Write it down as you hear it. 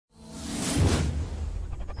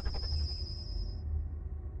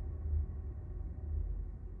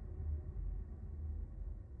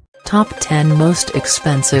Top 10 Most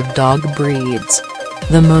Expensive Dog Breeds.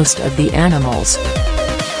 The most of the animals.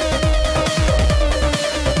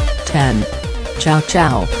 10. Chow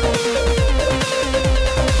Chow.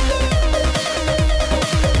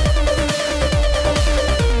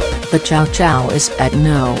 The Chow Chow is at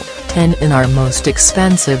No. 10 in our most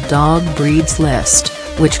expensive dog breeds list,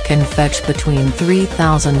 which can fetch between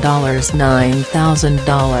 $3,000 and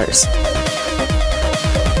 $9,000.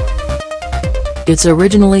 It's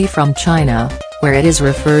originally from China, where it is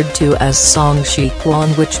referred to as Song Shi Quan,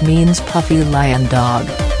 which means puffy lion dog.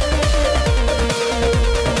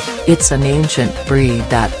 It's an ancient breed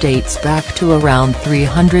that dates back to around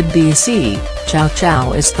 300 BC. Chow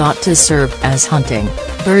Chow is thought to serve as hunting,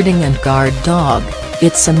 birding and guard dog.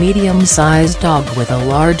 It's a medium-sized dog with a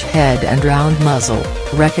large head and round muzzle,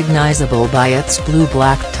 recognizable by its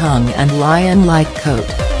blue-black tongue and lion-like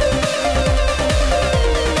coat.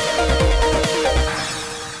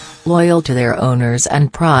 Loyal to their owners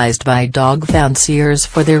and prized by dog fanciers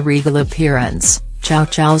for their regal appearance, Chow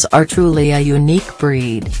Chows are truly a unique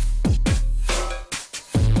breed.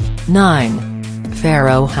 9.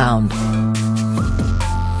 Pharaoh Hound.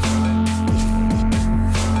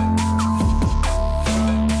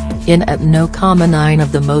 In at No. 9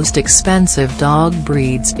 of the most expensive dog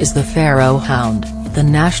breeds is the Pharaoh Hound, the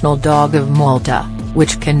national dog of Malta,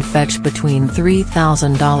 which can fetch between $3,000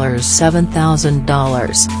 and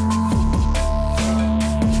 $7,000.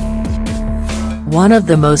 One of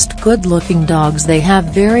the most good-looking dogs, they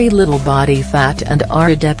have very little body fat and are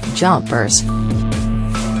adept jumpers.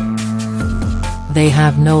 They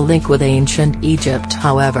have no link with ancient Egypt,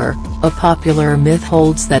 however. A popular myth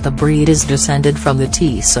holds that the breed is descended from the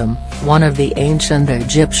Tisum, one of the ancient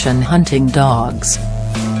Egyptian hunting dogs.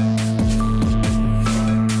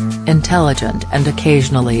 Intelligent and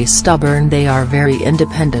occasionally stubborn, they are very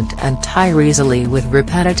independent and tire easily with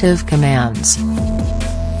repetitive commands.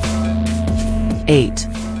 8.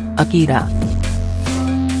 Akita.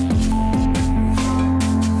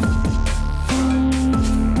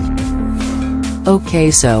 Okay,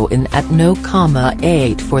 so in at No.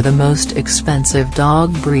 8 for the most expensive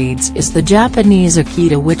dog breeds is the Japanese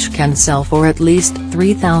Akita, which can sell for at least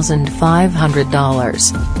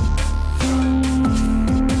 $3,500.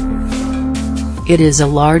 It is a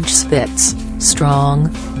large Spitz, strong,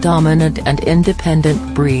 dominant and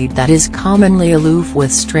independent breed that is commonly aloof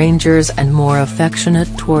with strangers and more affectionate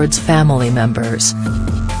towards family members.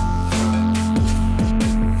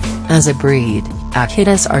 As a breed,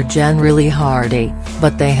 Akitas are generally hardy,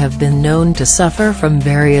 but they have been known to suffer from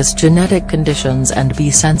various genetic conditions and be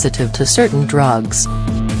sensitive to certain drugs.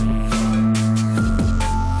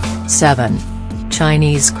 7.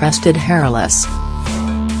 Chinese Crested Hairless.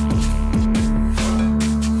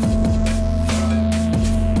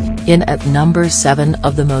 In at number 7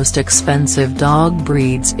 of the most expensive dog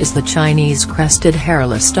breeds is the Chinese Crested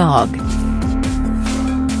Hairless dog.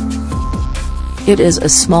 It is a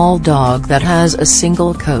small dog that has a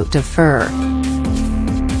single coat of fur.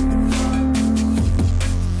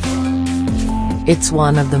 It's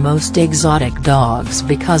one of the most exotic dogs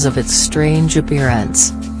because of its strange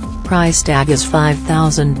appearance. Price tag is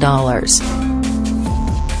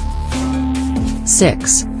 $5,000.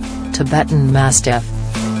 6. Tibetan Mastiff.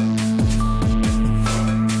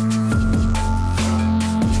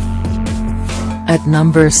 At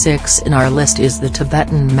number 6 in our list is the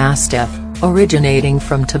Tibetan Mastiff, originating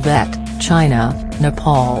from Tibet, China,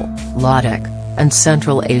 Nepal, Ladakh, and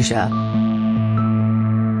Central Asia.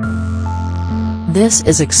 This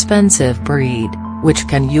is expensive breed, which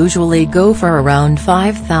can usually go for around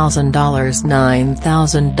 $5,000 to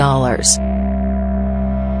 $9,000.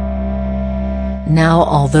 Now,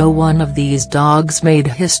 although one of these dogs made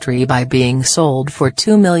history by being sold for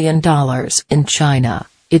 $2 million in China,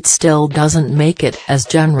 it still doesn't make it as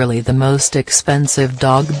generally the most expensive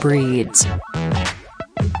dog breeds.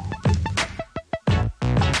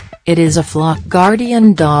 It is a flock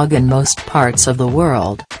guardian dog in most parts of the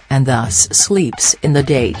world, and thus sleeps in the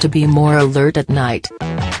day to be more alert at night.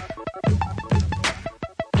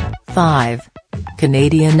 5.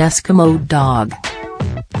 Canadian Eskimo Dog.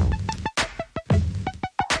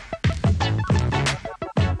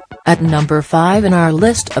 At number 5 in our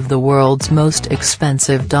list of the world's most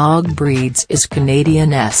expensive dog breeds is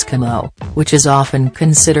Canadian Eskimo, which is often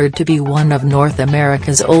considered to be one of North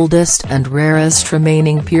America's oldest and rarest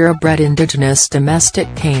remaining purebred indigenous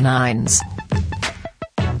domestic canines.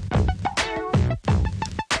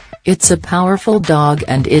 It's a powerful dog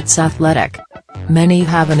and it's athletic. Many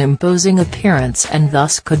have an imposing appearance and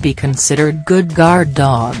thus could be considered good guard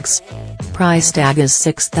dogs. Price tag is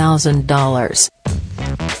 $6,000.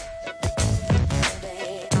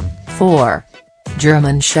 4.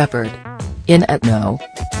 German Shepherd. In at no.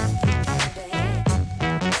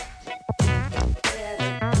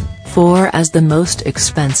 4. As the most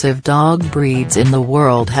expensive dog breeds in the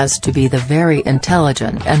world has to be the very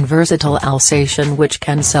intelligent and versatile Alsatian, which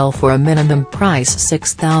can sell for a minimum price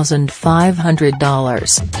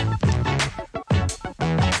 $6,500.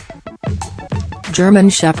 German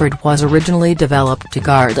Shepherd was originally developed to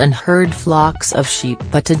guard and herd flocks of sheep,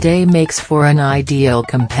 but today makes for an ideal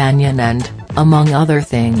companion and, among other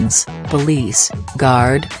things, police,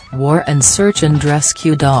 guard, war and search and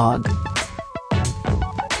rescue dog.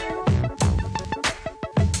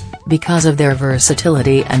 Because of their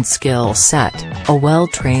versatility and skill set, a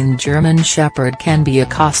well-trained German Shepherd can be a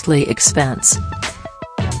costly expense.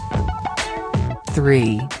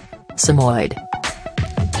 3. Samoyed.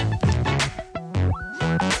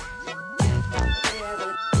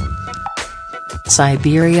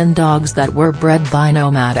 Siberian dogs that were bred by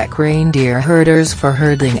nomadic reindeer herders for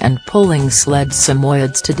herding and pulling sleds.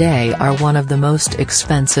 Samoyeds today are one of the most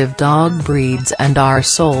expensive dog breeds and are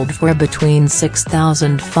sold for between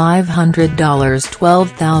 $6,500 to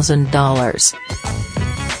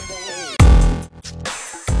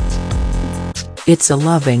 $12,000. It's a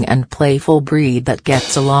loving and playful breed that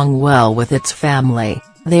gets along well with its family.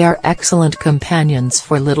 They are excellent companions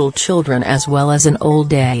for little children as well as in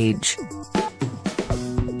old age.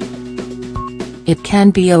 It can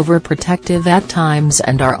be overprotective at times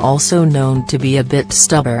and are also known to be a bit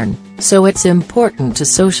stubborn, so it's important to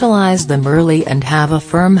socialize them early and have a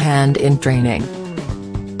firm hand in training.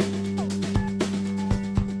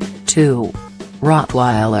 2.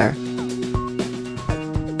 Rottweiler.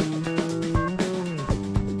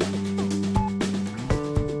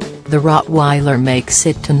 The Rottweiler makes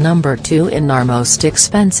it to number 2 in our most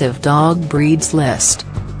expensive dog breeds list.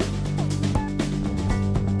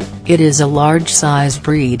 It is a large-size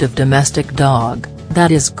breed of domestic dog,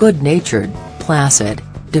 that is good-natured, placid,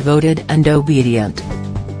 devoted and obedient.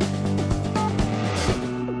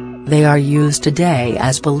 They are used today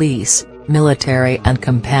as police, military and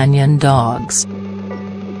companion dogs.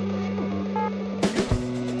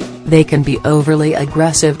 They can be overly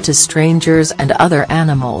aggressive to strangers and other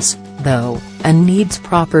animals, though, and needs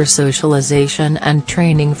proper socialization and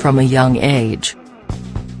training from a young age.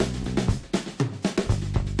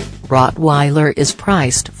 Rottweiler is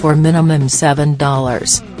priced for minimum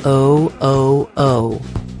 $7,000.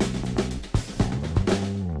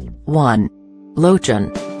 1.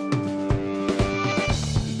 Lochin.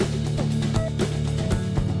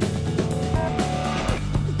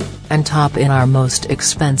 And top in our most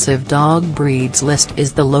expensive dog breeds list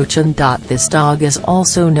is the Lochin. This dog is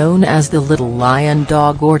also known as the Little Lion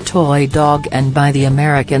Dog or Toy Dog and by the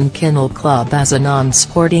American Kennel Club as a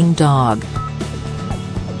non-sporting dog.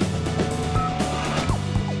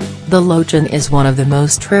 The Lochin is one of the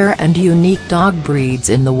most rare and unique dog breeds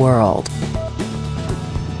in the world.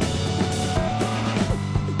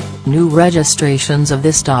 New registrations of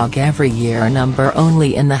this dog every year number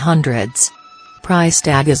only in the hundreds. Price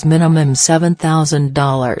tag is minimum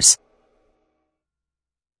 $7,000.